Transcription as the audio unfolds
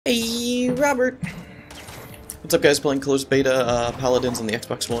Robert! What's up, guys? Playing closed beta Paladins on the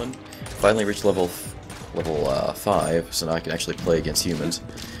Xbox One. Finally reached level 5, so now I can actually play against humans.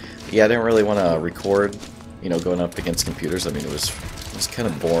 Yeah, I didn't really want to record, going up against computers. I mean, it was kind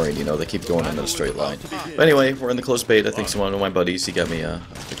of boring, they keep going in a straight line. But anyway, we're in the closed beta thanks to one of my buddies. He got me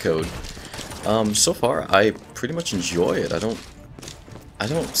the code. So far, I pretty much enjoy it. I don't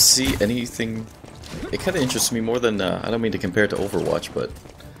see anything. It kind of interests me more than I don't mean to compare it to Overwatch, but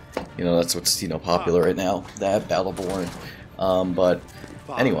that's what's popular right now. That Battleborn. But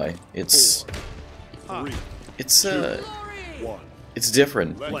anyway, it's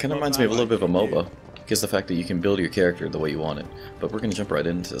different. It kind of reminds me of a little bit of a MOBA, because the fact that you can build your character the way you want it. But we're gonna jump right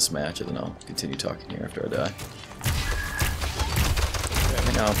into this match, and then I'll continue talking here after I die.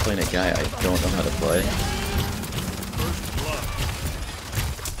 Right now I'm playing a guy I don't know how to play,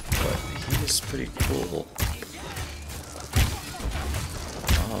 but he is pretty cool.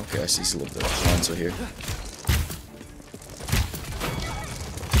 Oh, okay, I see a little bit of Hanzo here.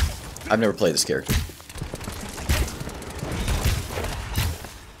 I've never played this character.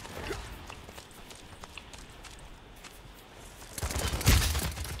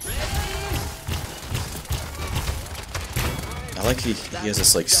 I like he has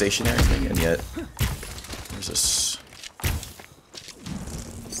this like stationary thing, and yet there's this.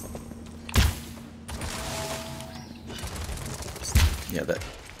 Yeah, that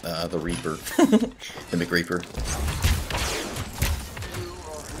the Reaper, the McReaper.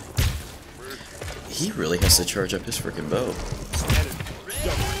 He really has to charge up his freaking bow.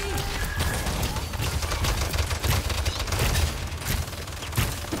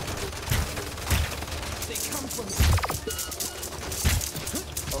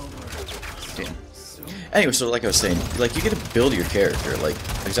 Anyway, so like I was saying, like you get to build your character. Like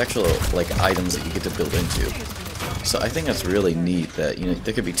there's actual like items that you get to build into. So I think that's really neat that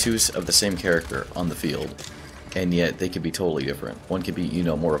there could be two of the same character on the field, and yet they could be totally different. One could be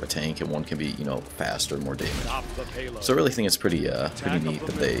more of a tank, and one can be faster, more damage. So I really think it's pretty neat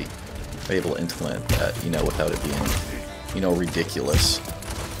that they are able to implement that without it being ridiculous.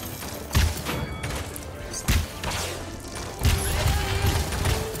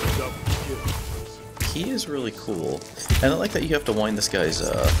 He is really cool, and I like that you have to wind this guy's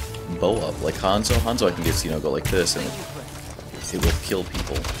bow up like Hanzo. Hanzo I can just go like this and it will kill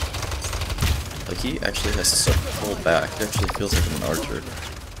people. Like he actually has to pull back. It actually feels like an archer.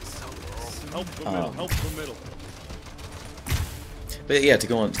 But yeah, to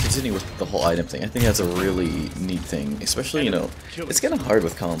continue with the whole item thing, I think that's a really neat thing. Especially it's kind of hard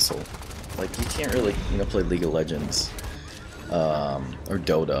with console. Like you can't really play League of Legends or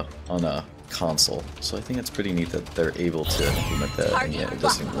Dota on a console, so I think it's pretty neat that they're able to implement that, and yet it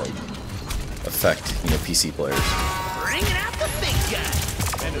doesn't like affect PC players.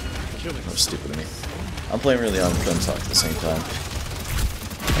 That was stupid of me. I'm playing really on Femtalk at the same time,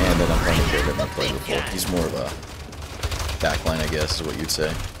 and then I'm playing a character I've not played before. He's more of a backline, I guess, is what you'd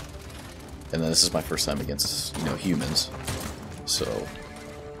say. And then this is my first time against humans, so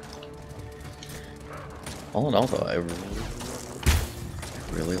all in all, though, I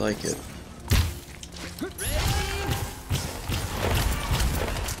really like it.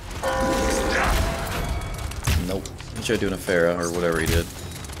 Nope. He tried doing a Farah or whatever he did.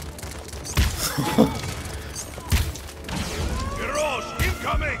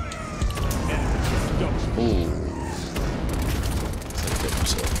 Ooh.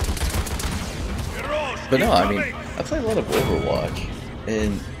 But no, I mean, I play a lot of Overwatch,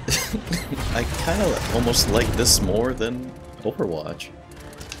 and I kind of almost like this more than Overwatch.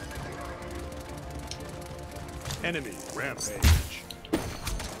 Enemy rampage.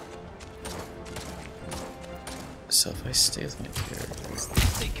 So if I stay with my character,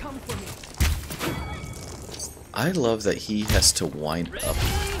 I love that he has to wind up. He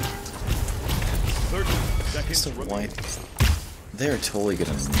has to wind. They're totally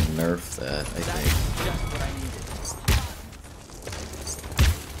gonna nerf that, I think.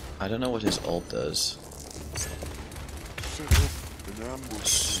 I don't know what his ult does.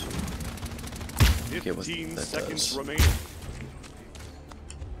 Get what that does. Remaining.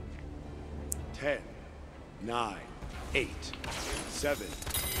 10, 9, 8, 7.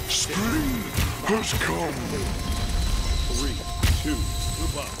 Spring has come. 3, 2,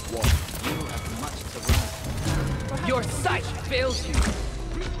 1. You have much to learn. Your sight fails you.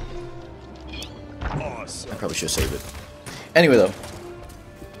 Awesome. I probably should save it. Anyway, though,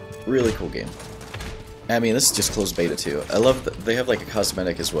 really cool game. I mean, this is just closed beta too. I love that they have like a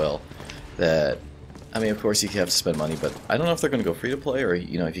cosmetic as well. That, I mean, of course you have to spend money, but I don't know if they're going to go free to play or if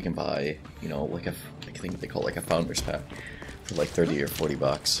you can buy like I think they call it like a founders pack for like 30 or 40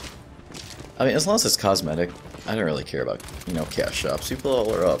 bucks. I mean, as long as it's cosmetic, I don't really care about, you know, cash shops. People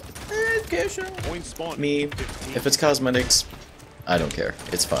all are up. Cash shop. Point spawn. Me, if it's cosmetics, I don't care.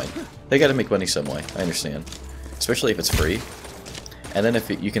 It's fine. They gotta make money some way. I understand. Especially if it's free. And then if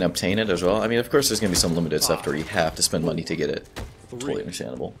you can obtain it as well. I mean, of course, there's gonna be some limited stuff where you have to spend money to get it. Totally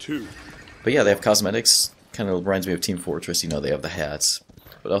understandable. 2. But yeah, they have cosmetics. Kind of reminds me of Team Fortress. You know, they have the hats.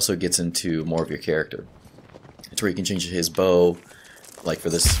 But also gets into more of your character. It's where you can change his bow. Like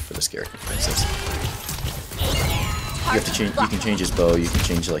for this character, for instance. You have to change. You can change his bow. You can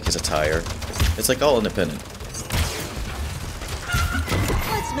change like his attire. It's like all independent.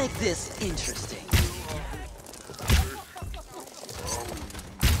 Let's make this interesting.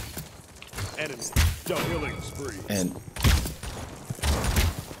 Enemy. Double killing spree. And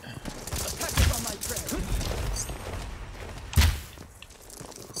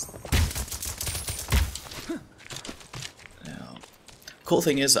now, cool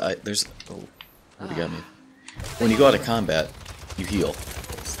thing is, there's already got me. When you go out of combat, you heal.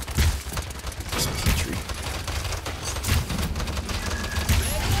 There's a key tree.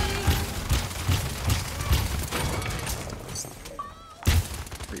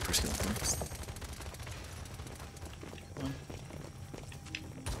 Reaper skill point.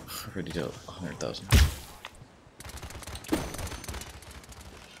 Already did 100,000.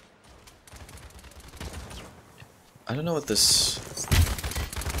 I don't know what this.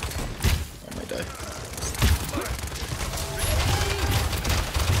 I might die.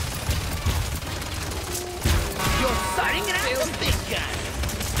 You're sighting it out the big guy.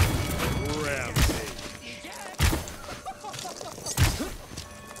 Rampage.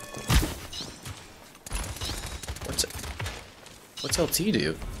 What's LT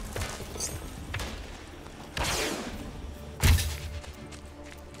do?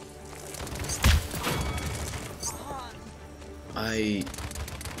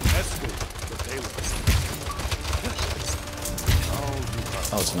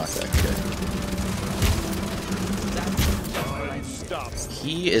 Oh, it's knockback. Okay. Stop.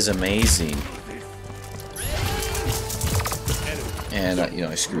 He is amazing. And, you know,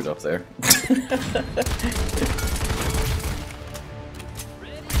 I screwed up there.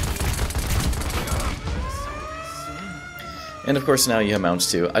 And of course now you have mounts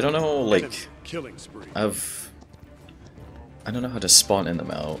too. I don't know, like, Killing spree. I don't know how to spawn in the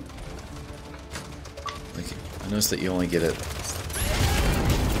mount. Like, I noticed that you only get it.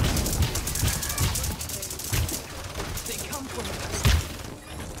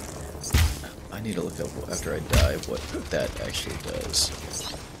 I need to look up after I die what that actually does.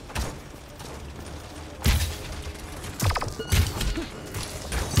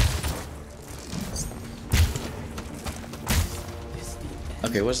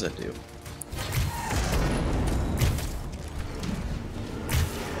 Okay, what does that do?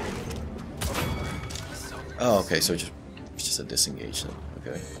 Oh, okay, so it's just a disengage then.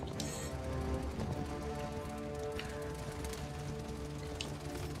 Okay.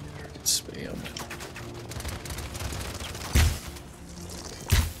 It's spammed.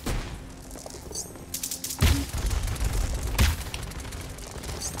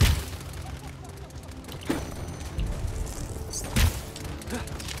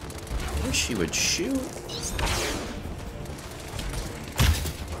 I wish she would shoot.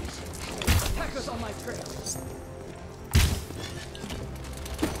 Attackers on my trail.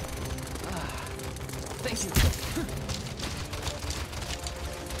 Thank you.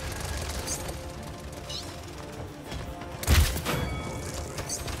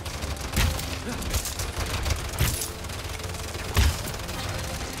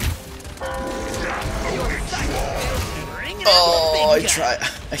 Oh,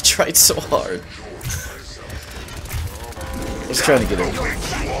 I tried so hard. I was trying to get him.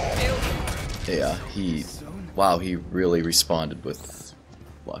 Yeah, wow, he really responded with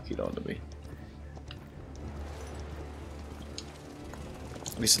locking onto me.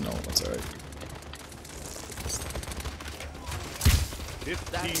 At least no, that's alright.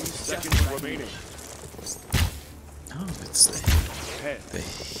 15 seconds remaining. Oh, it's the 10,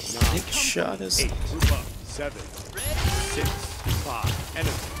 hit shot is 8, 7, 6, 5.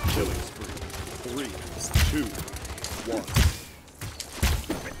 Enemy killing spree. 3, 2, 1.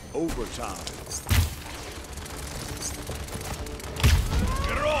 Overtime.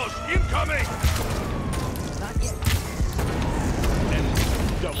 Generals incoming! Not yet. Enemy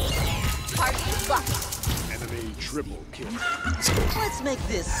double. Party bucket. Enemy triple kill. Let's make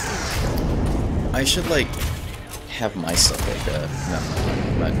this. I should like have my stuff like that. No,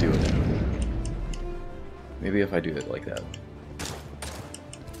 I'm not doing it. Maybe if I do it like that.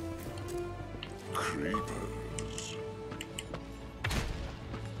 Creepers.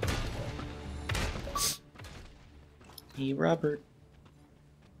 Hey, Robert.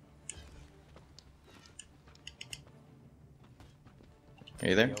 Are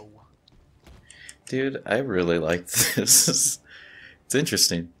you there? Yo. Dude, I really like this. It's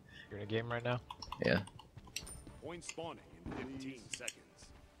interesting. You're in a game right now? Yeah. Point spawning in 15 seconds.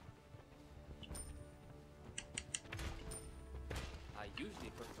 I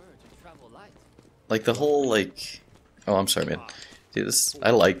usually prefer to travel light. Like the whole like oh, I'm sorry, man. Dude, this I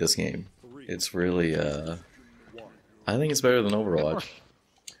like this game. It's really I think it's better than Overwatch.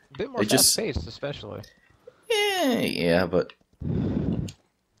 A bit more It just- fast-paced, especially. Yeah, but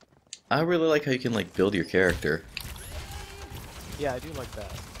I really like how you can like build your character. Yeah, I do like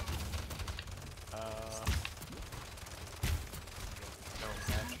that. No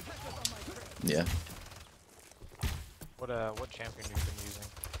match. Yeah. What champion have you been using?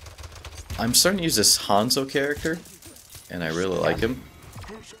 I'm starting to use this Hanzo character, and I really like him.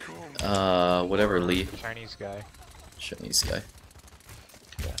 Whatever Lee. The Chinese guy. Chinese guy.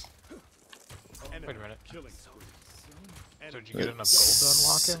 Yeah. Enemy Wait a minute. killing spree. So did you get enough gold to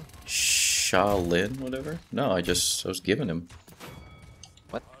unlock him? Shaolin, whatever? No, I was giving him.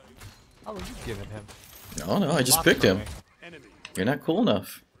 What? How were you giving him? No, I just Locked picked for him. me. Enemy. You're not cool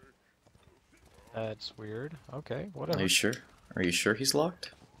enough. That's weird. Okay, whatever. Are you sure? Are you sure he's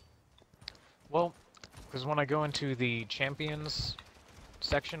locked? Well, because when I go into the champions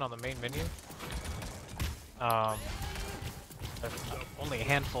section on the main menu, there's only a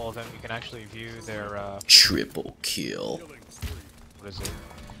handful of them you can actually view their Triple kill. what is it?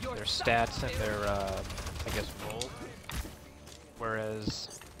 Their stats and their I guess role.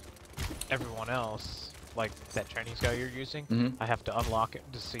 Whereas everyone else, like that Chinese guy you're using, Mhm. I have to unlock it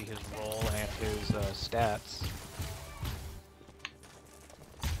to see his role and his stats.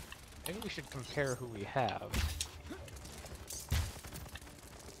 Maybe we should compare who we have.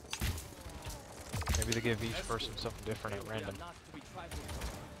 Maybe they give each person something different at random. Not to be trifled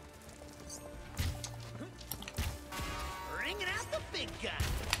with. Bringing out the big gun.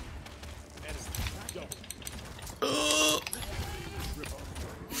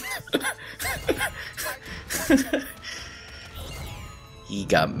 He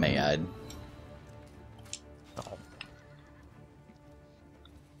got mad. Oh.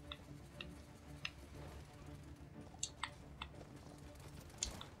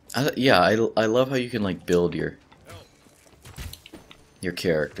 Yeah, I love how you can like build your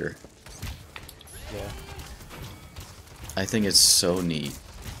character. Yeah. I think it's so neat.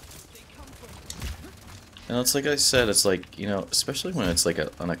 And it's like I said, it's like, you know, especially when it's like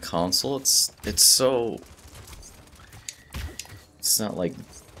on a console, it's so, it's not like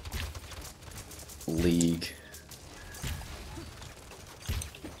League.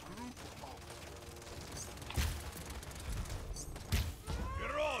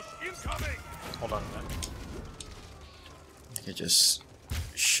 Garage incoming. Hold on a minute. You could just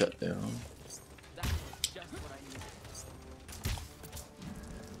shut down. That was just what I needed.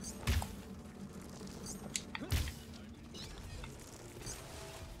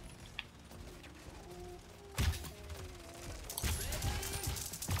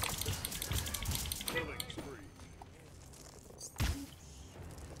 Killing spree.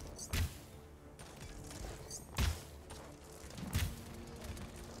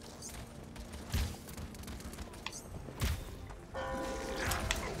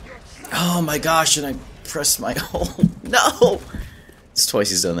 Oh my gosh, and I pressed my hole. No! It's twice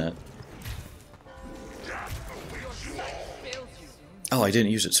he's done that. Failed you. Oh, I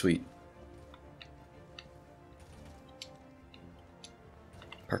didn't use it, sweet.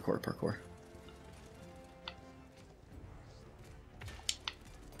 Parkour, parkour.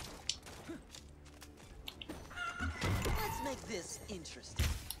 Let's make this interesting.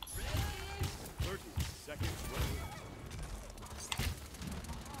 30 seconds remaining.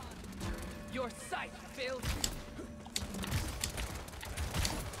 Your sight failed you.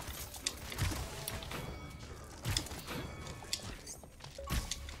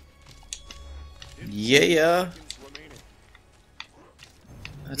 Yeah! Remaining.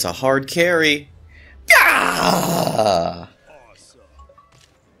 That's a hard carry. Ah! Awesome.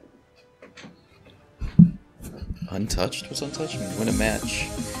 Untouched? What's untouched mean? Win a match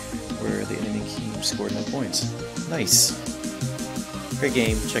where the enemy team scored no points. Nice. Great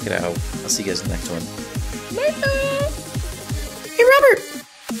game. Check it out. I'll see you guys in the next one. Hey, Robert!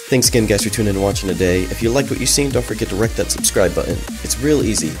 Thanks again, guys, for tuning in and watching today. If you liked what you've seen, don't forget to wreck that subscribe button. It's real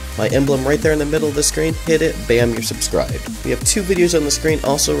easy. My emblem right there in the middle of the screen, hit it, bam, you're subscribed. We have 2 videos on the screen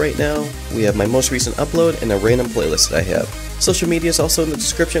also right now. We have my most recent upload and a random playlist that I have. Social media is also in the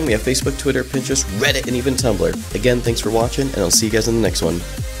description. We have Facebook, Twitter, Pinterest, Reddit, and even Tumblr. Again, thanks for watching, and I'll see you guys in the next one.